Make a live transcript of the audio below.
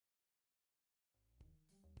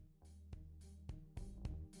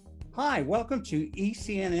Hi, welcome to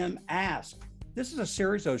EC&M Asks. This is a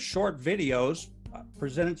series of short videos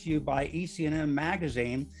presented to you by EC&M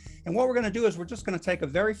Magazine. And what we're going to do is we're just going to take a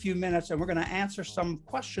very few minutes and we're going to answer some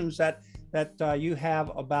questions that you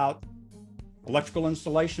have about electrical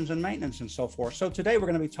installations and maintenance and so forth. So today we're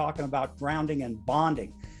going to be talking about grounding and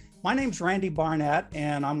bonding. My name's Randy Barnett,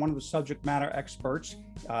 and I'm one of the subject matter experts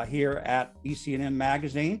here at EC&M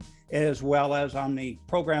Magazine, as well as I'm the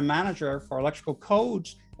program manager for electrical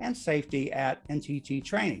codes and safety at NTT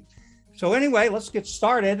Training. So anyway, let's get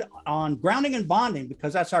started on grounding and bonding,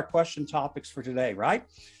 because that's our question topics for today, right?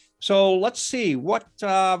 So let's see what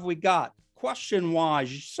we got.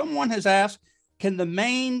 Question-wise, someone has asked, can the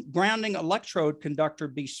main grounding electrode conductor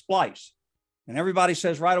be spliced? And everybody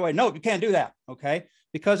says right away, no, you can't do that, okay?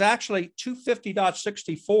 Because actually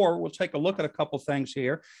 250.64, we'll take a look at a couple things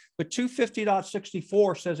here, but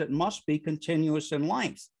 250.64 says it must be continuous in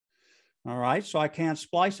length. All right, so I can't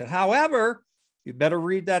splice it. However, you better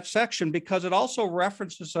read that section, because it also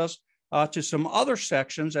references us to some other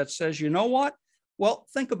sections that says, you know what? Well,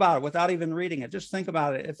 think about it without even reading it. Just think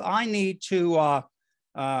about it. If I need to,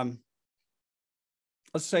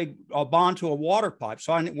 let's say, bond to a water pipe.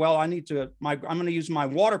 So I'm going to use my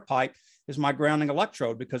water pipe as my grounding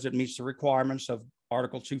electrode because it meets the requirements of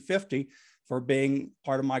Article 250 for being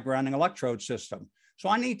part of my grounding electrode system. So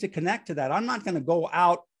I need to connect to that. I'm not going to go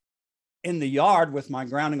out in the yard with my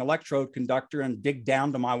grounding electrode conductor and dig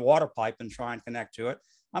down to my water pipe and try and connect to it.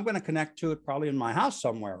 I'm going to connect to it probably in my house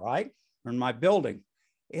somewhere, right? Or in my building.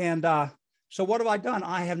 And so what have I done?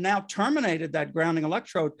 I have now terminated that grounding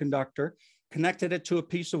electrode conductor, connected it to a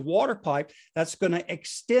piece of water pipe that's going to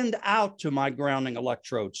extend out to my grounding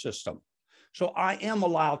electrode system. So I am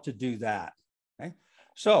allowed to do that. Okay.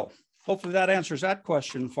 So hopefully that answers that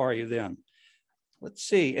question for you then. Let's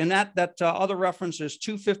see. And that other reference is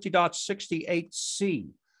 250.68C.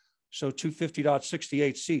 So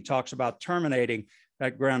 250.68C talks about terminating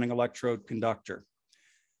that grounding electrode conductor.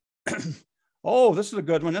 Oh, this is a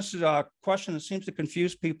good one. This is a question that seems to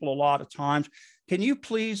confuse people a lot of times. Can you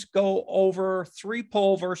please go over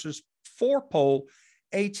 3-pole versus 4-pole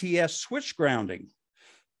ATS switch grounding?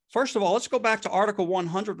 First of all, let's go back to Article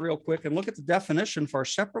 100 real quick and look at the definition for a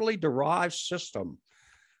separately derived system.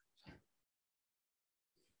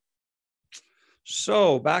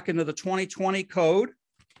 So back into the 2020 code,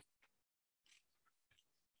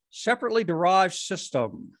 separately derived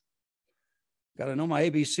system. Got to know my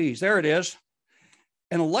ABCs. There it is.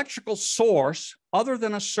 An electrical source other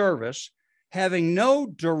than a service having no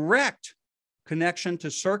direct connection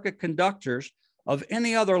to circuit conductors of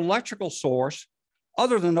any other electrical source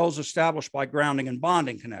other than those established by grounding and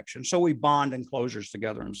bonding connection. So we bond enclosures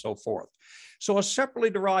together and so forth. So a separately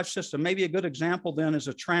derived system, maybe a good example then is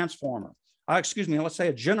a transformer. Let's say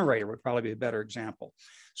a generator would probably be a better example.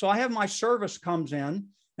 So I have my service comes in,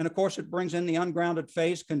 and of course it brings in the ungrounded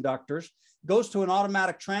phase conductors, goes to an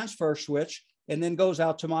automatic transfer switch, and then goes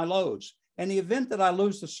out to my loads. In the event that I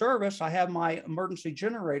lose the service, I have my emergency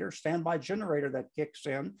generator, standby generator that kicks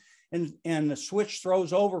in, and the switch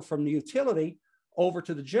throws over from the utility over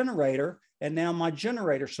to the generator, and now my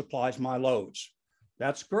generator supplies my loads.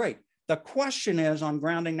 That's great. The question is on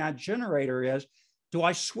grounding that generator is, do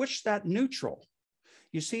I switch that neutral?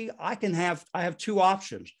 You see, I have two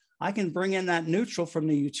options. I can bring in that neutral from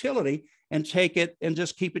the utility and take it and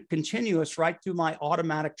just keep it continuous right through my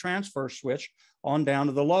automatic transfer switch on down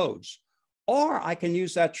to the loads. Or I can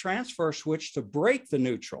use that transfer switch to break the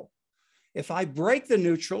neutral. If I break the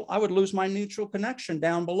neutral, I would lose my neutral connection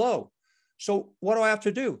down below. So what do I have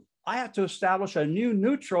to do? I have to establish a new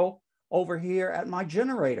neutral over here at my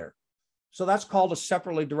generator. So that's called a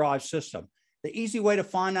separately derived system. The easy way to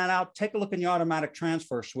find that out, take a look in the automatic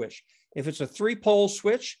transfer switch. If it's a 3-pole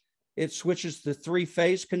switch, it switches the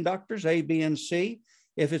 3-phase conductors, A, B, and C.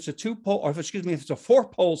 If it's a 2-pole, or if it's a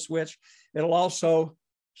 4-pole switch, it'll also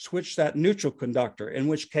switch that neutral conductor, in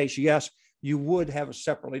which case, yes, you would have a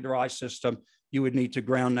separately derived system. You would need to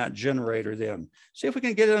ground that generator then. See if we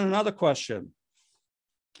can get in another question.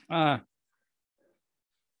 Well,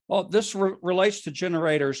 this relates to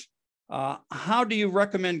generators. How do you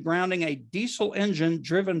recommend grounding a diesel engine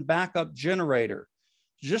driven backup generator?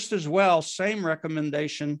 Just as well, same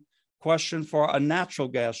recommendation question for a natural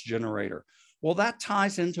gas generator. Well, that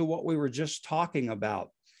ties into what we were just talking about.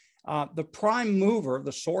 The prime mover,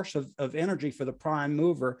 the source of energy for the prime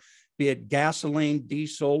mover, be it gasoline,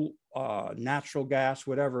 diesel, natural gas,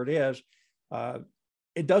 whatever it is,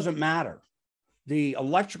 it doesn't matter. The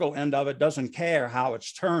electrical end of it doesn't care how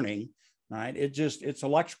it's turning, right? It's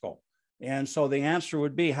electrical. And so the answer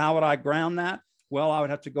would be, how would I ground that? Well, I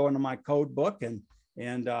would have to go into my code book and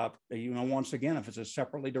And, once again, if it's a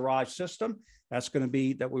separately derived system, that's going to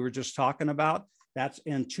be that we were just talking about. That's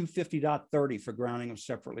in 250.30 for grounding of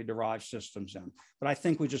separately derived systems in. But I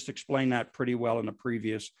think we just explained that pretty well in the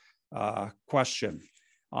previous question.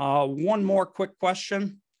 One more quick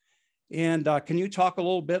question. And can you talk a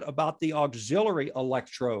little bit about the auxiliary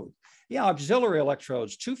electrode? Yeah, auxiliary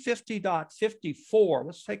electrodes, 250.54.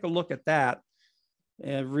 Let's take a look at that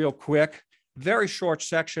real quick. Very short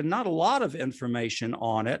section, not a lot of information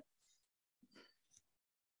on it.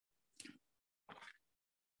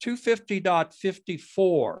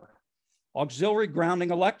 250.54, auxiliary grounding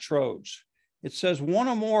electrodes. It says one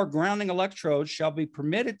or more grounding electrodes shall be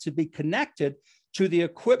permitted to be connected to the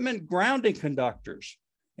equipment grounding conductors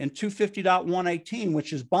in 250.118,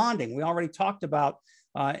 which is bonding. We already talked about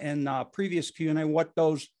in previous Q&A what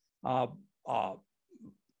those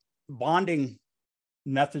bonding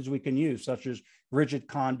methods we can use, such as rigid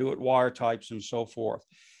conduit wire types and so forth.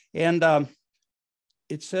 And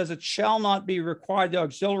it says it shall not be required. The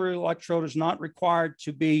auxiliary electrode is not required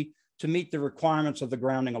to meet the requirements of the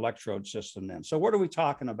grounding electrode system then. So what are we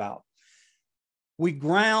talking about? We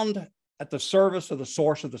ground at the service of the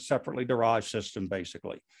source of the separately derived system,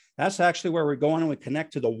 basically. That's actually where we're going, and we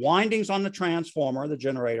connect to the windings on the transformer, the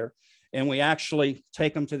generator, and we actually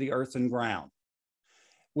take them to the earth and ground.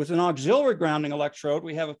 With an auxiliary grounding electrode,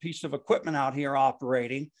 we have a piece of equipment out here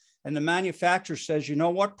operating, and the manufacturer says, you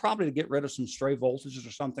know what, probably to get rid of some stray voltages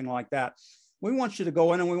or something like that, we want you to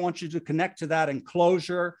go in and we want you to connect to that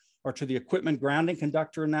enclosure or to the equipment grounding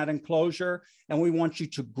conductor in that enclosure, and we want you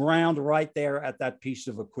to ground right there at that piece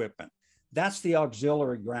of equipment. That's the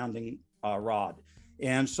auxiliary grounding rod.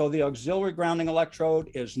 And so the auxiliary grounding electrode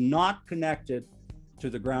is not connected to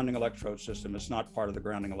the grounding electrode system. It's not part of the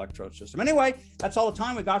grounding electrode system. Anyway, that's all the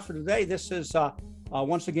time we got for today. This is,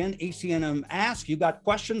 once again, EC&M Asks. You got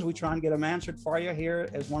questions, we try and get them answered for you here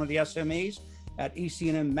as one of the SMEs at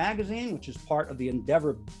EC&M Magazine, which is part of the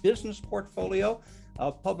Endeavor business portfolio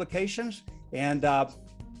of publications. And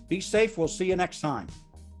be safe. We'll see you next time.